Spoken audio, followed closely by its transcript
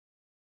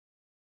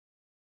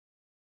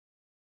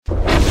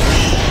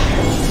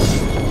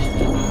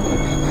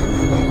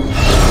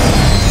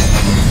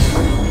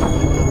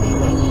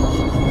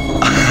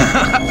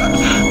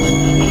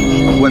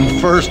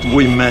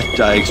we met,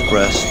 I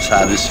expressed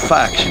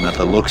satisfaction at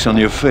the looks on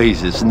your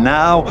faces.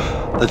 Now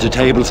that the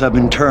tables have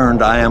been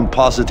turned, I am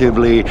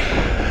positively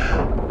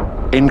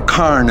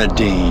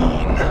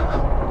incarnadine.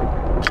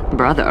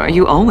 Brother,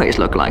 you always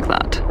look like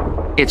that.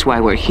 It's why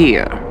we're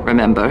here,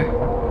 remember?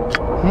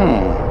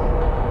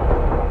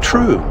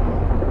 True.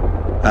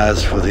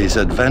 As for these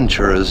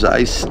adventurers,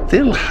 I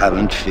still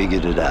haven't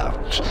figured it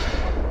out.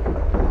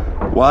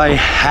 Why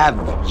have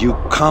you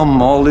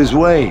come all this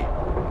way?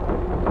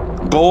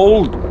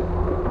 Gold?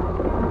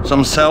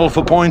 Some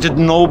self-appointed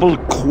noble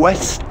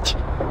quest?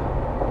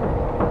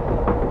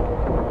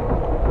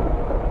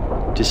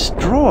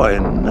 Destroy?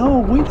 No,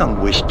 we don't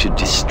wish to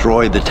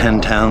destroy the 10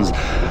 towns.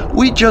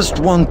 We just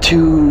want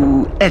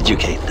to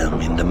educate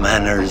them in the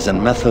manners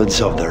and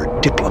methods of their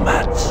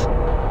diplomats.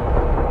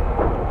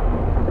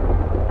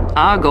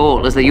 Our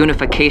goal is the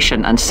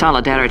unification and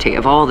solidarity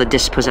of all the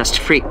dispossessed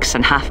freaks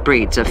and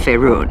half-breeds of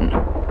Faerun,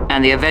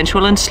 and the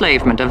eventual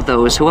enslavement of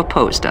those who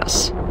opposed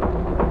us.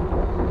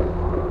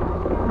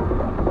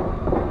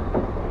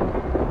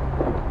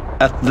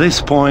 At this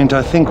point,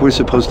 I think we're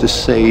supposed to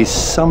say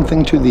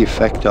something to the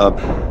effect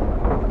of,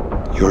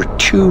 "You're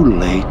too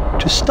late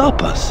to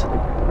stop us."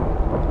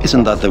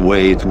 Isn't that the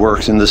way it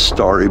works in the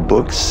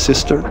storybooks,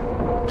 sister?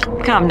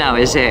 Come now,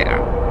 Isaiah.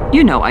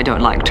 You know I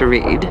don't like to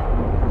read.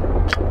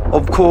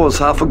 Of course,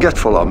 how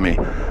forgetful of me.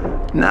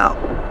 Now,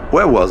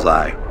 where was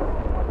I?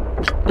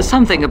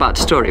 Something about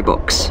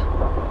storybooks.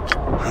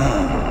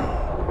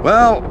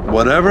 Well,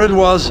 whatever it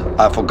was,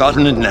 I've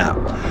forgotten it now.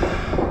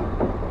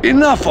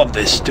 Enough of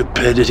this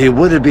stupidity.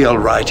 Would it be all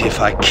right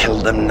if I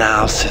killed them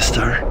now,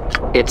 sister?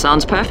 It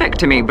sounds perfect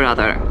to me,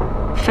 brother.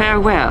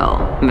 Farewell,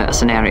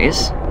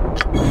 mercenaries.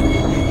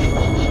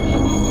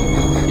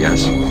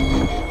 Yes.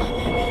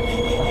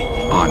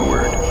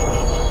 Onward.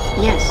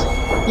 Yes.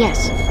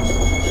 Yes.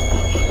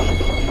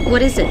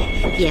 What is it?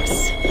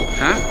 Yes.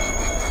 Huh?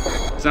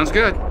 Sounds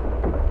good.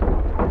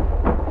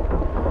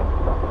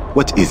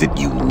 What is it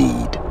you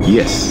need?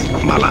 Yes,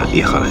 Mala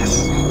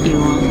Ichares. You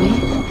want me?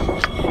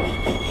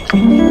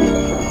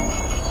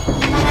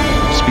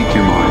 Speak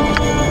your mind.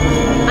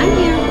 I'm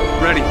here.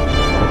 Ready.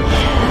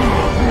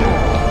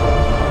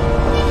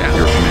 At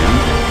your command.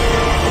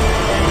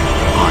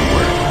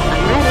 Onward.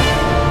 I'm ready.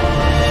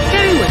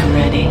 Very well.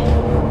 Ready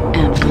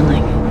and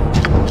willing.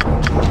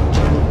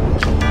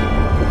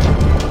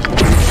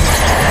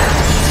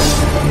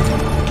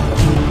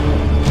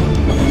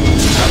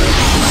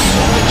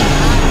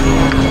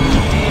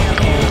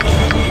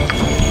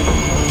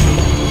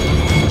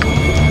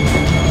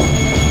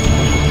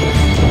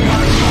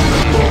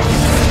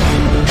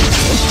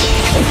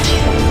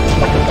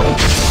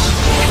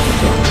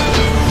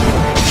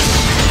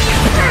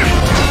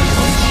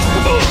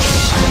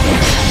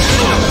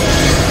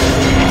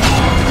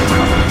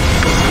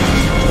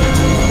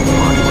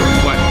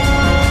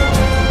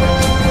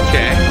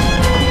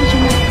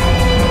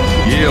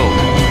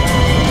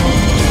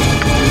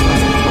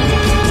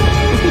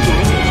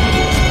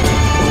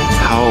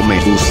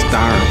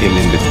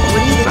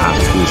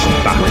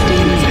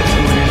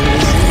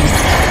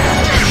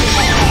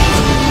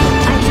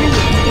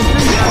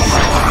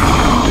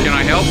 Can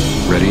I help?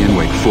 Ready and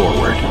wait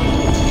forward.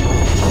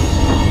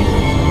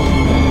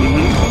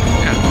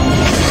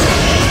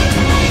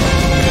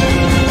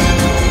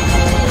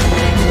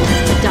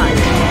 Done.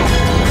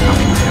 How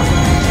can I help?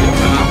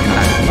 How can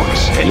that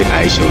works?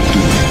 I shall do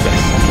my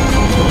best.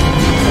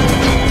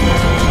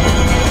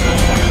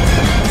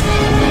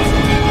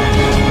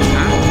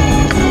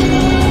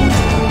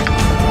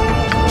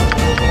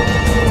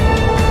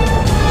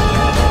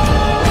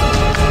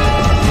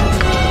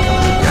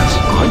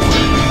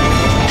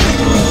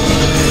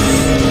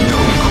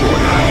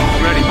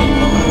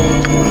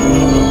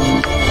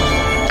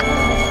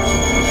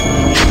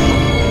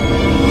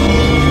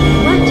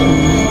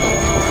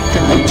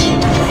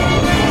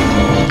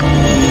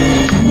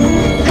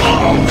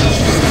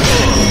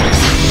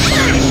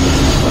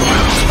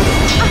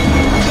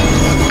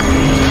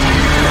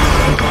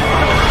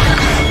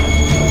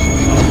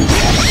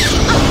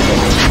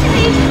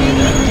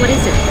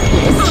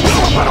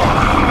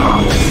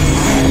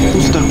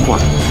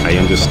 I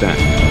understand.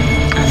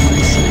 I'm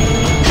listening.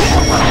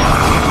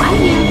 I'm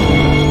here.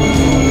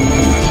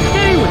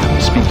 Very well.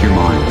 Speak your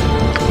mind.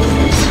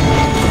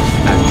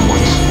 At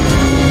once.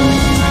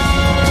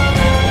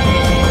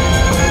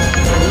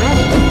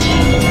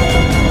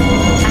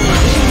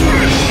 I'm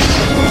ready.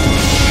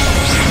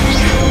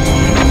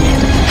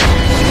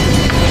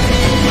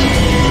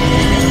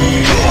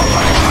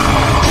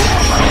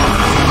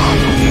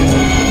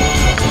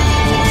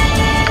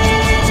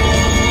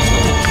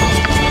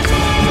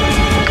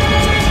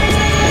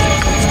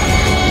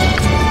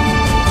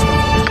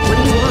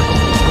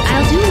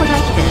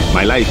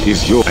 My life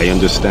is yours. I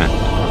understand.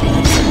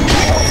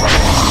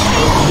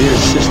 Dear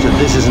sister,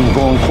 this isn't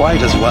going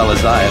quite as well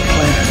as I had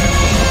planned.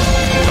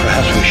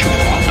 Perhaps we should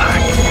fall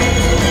back.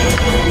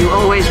 You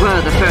always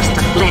were the first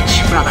to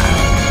flinch, brother.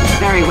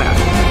 Very well.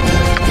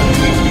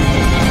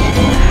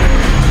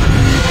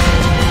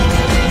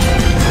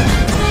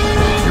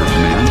 Your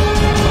command?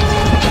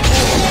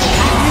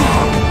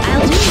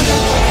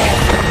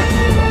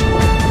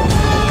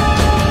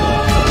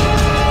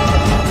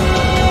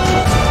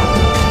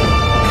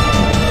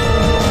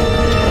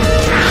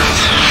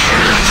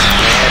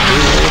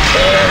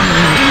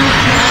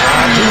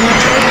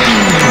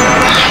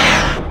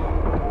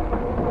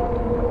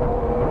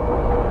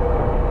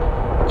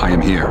 I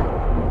am here.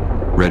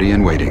 Ready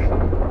and waiting.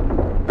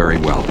 Very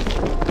well.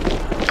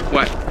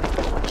 What?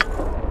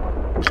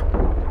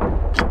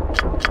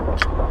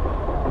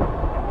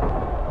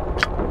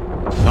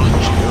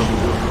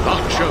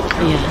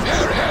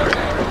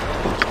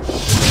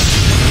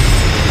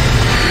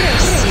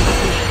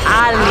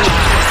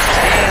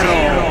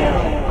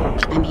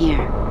 I'm here.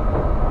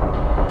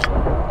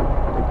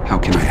 How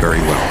can I? Very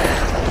well.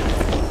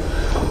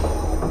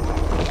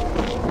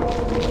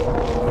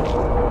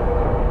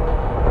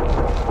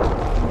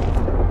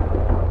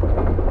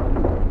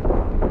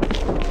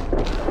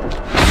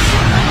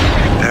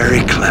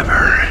 Very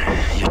clever.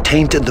 You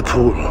tainted the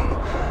pool.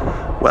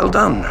 Well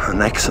done.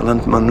 An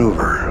excellent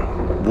maneuver.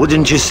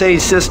 Wouldn't you say,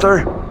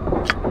 sister?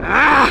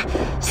 Ah!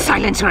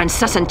 Silence your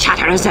incessant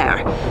chatter,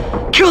 Azair.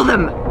 Kill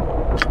them!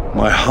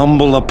 My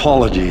humble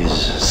apologies,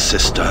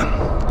 sister.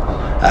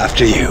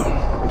 After you.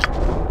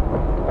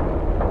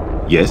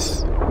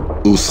 Yes?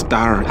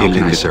 Ustar How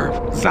can I serve?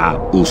 Za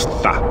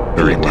usta.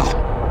 Very well.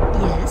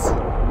 Yes.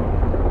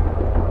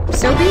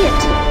 So be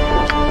it.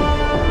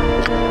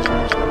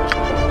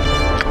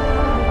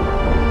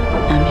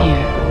 I'm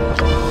here.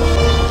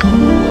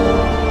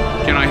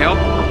 Can I help?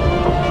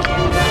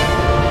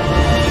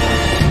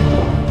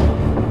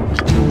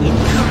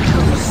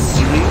 I'm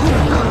listening.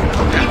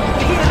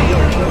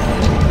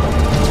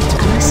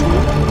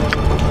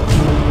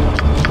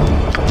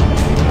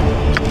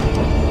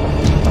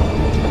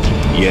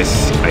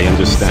 Yes, I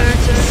understand.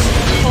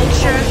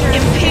 Culture,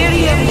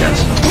 Imperium.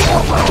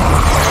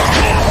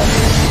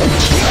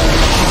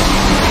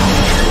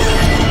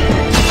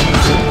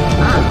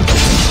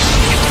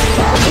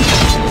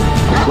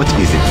 What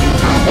is it you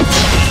want?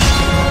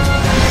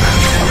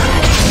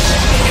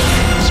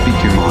 Speak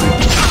your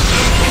mind.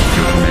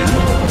 Your command?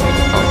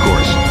 Of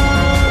course.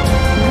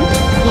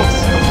 Yes.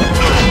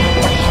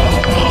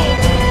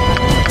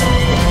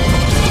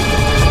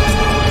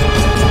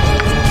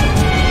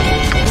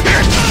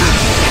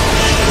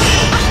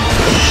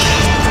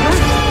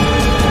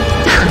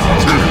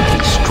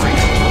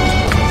 Strength.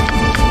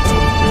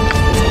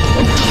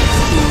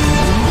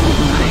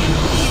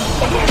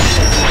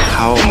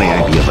 How may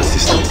I be of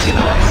assistance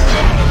tonight?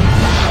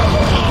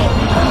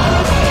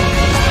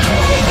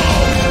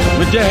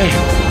 Midday,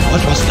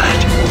 what was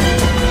that?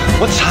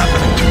 What's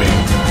happening to me?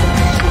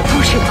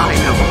 How should I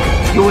know?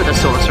 You're the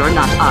sorcerer,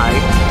 not I.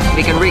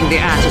 We can wring the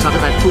answers out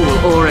of that fool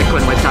Auric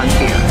when we're done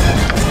here.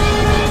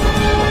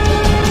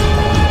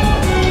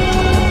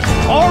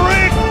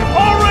 Auric!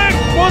 Auric!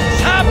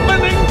 What's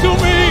happening to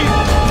me?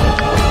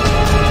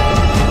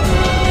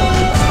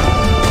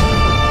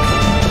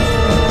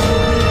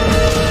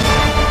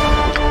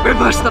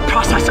 Reverse the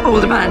process,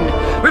 old man!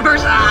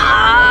 Reverse...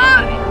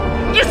 Ah!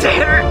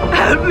 Azair,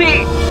 help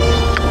me!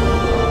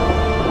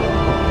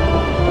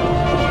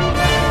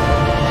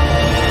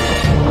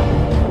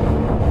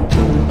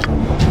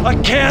 I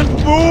can't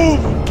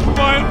move!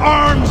 My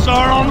arms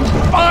are on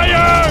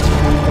fire!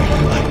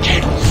 I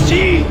can't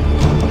see!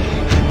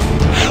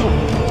 Help!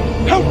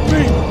 Help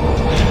me!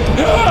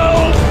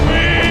 Help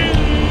me!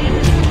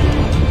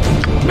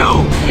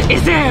 No!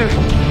 Azair!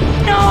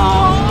 No!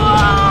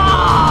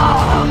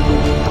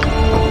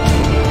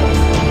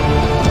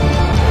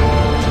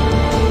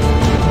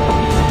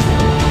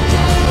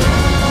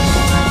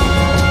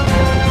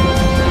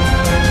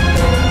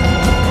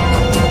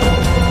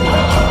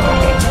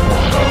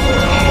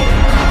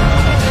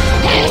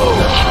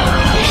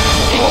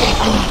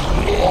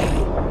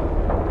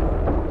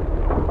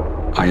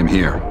 I am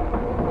here.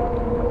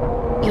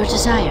 Your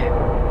desire.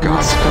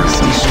 God's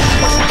mercy.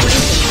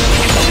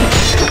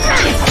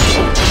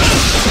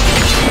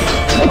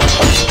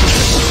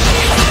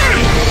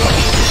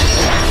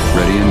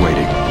 Ready and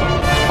waiting.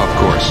 Of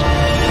course.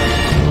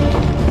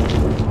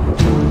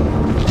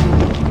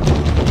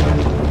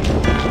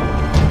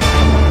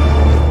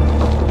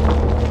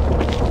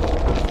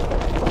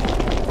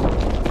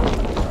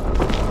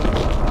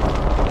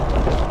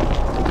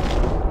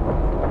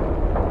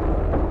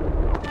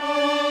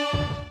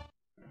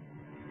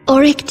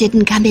 Auric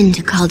didn't come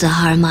into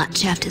Kaldahar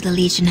much after the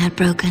Legion had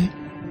broken.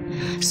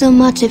 So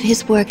much of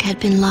his work had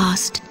been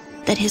lost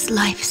that his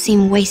life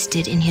seemed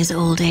wasted in his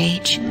old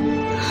age.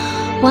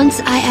 Once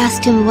I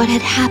asked him what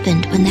had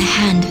happened when the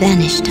hand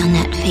vanished on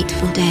that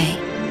fateful day.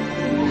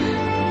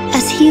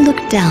 As he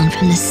looked down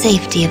from the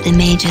safety of the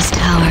Mage's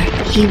Tower,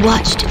 he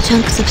watched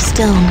chunks of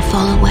stone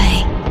fall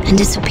away and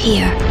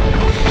disappear.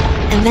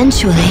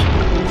 Eventually,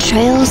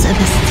 trails of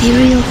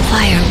ethereal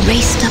fire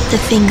raced up the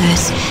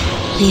fingers,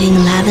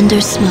 leaving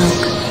lavender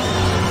smoke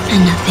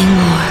and nothing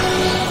more.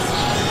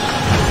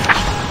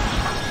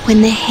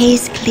 When the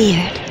haze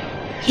cleared,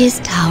 his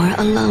tower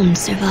alone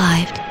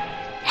survived,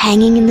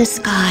 hanging in the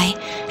sky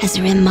as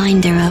a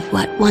reminder of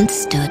what once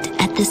stood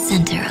at the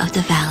center of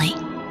the valley.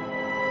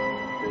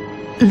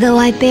 Though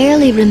I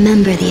barely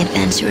remember the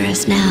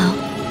adventurers now,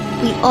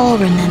 we all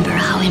remember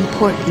how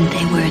important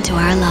they were to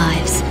our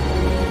lives.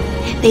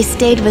 They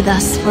stayed with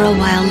us for a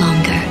while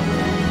longer,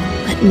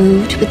 but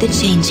moved with the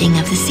changing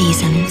of the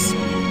seasons.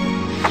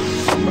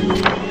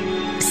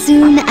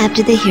 Soon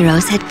after the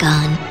heroes had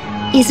gone,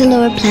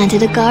 Isildur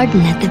planted a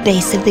garden at the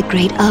base of the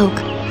great oak,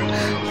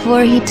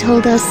 for he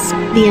told us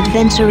the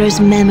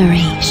adventurer's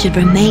memory should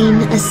remain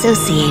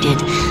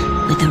associated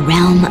with the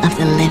realm of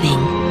the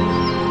living.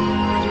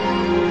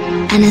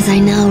 And as I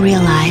now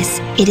realize,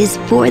 it is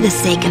for the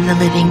sake of the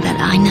living that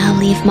I now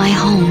leave my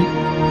home,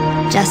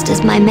 just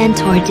as my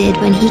mentor did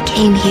when he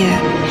came here,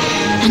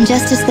 and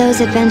just as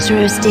those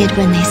adventurers did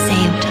when they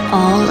saved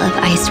all of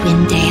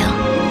Icewind Dale.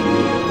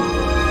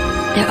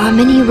 There are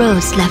many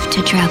roads left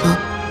to travel,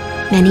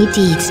 many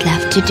deeds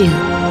left to do,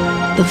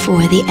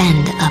 before the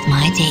end of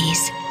my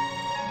days.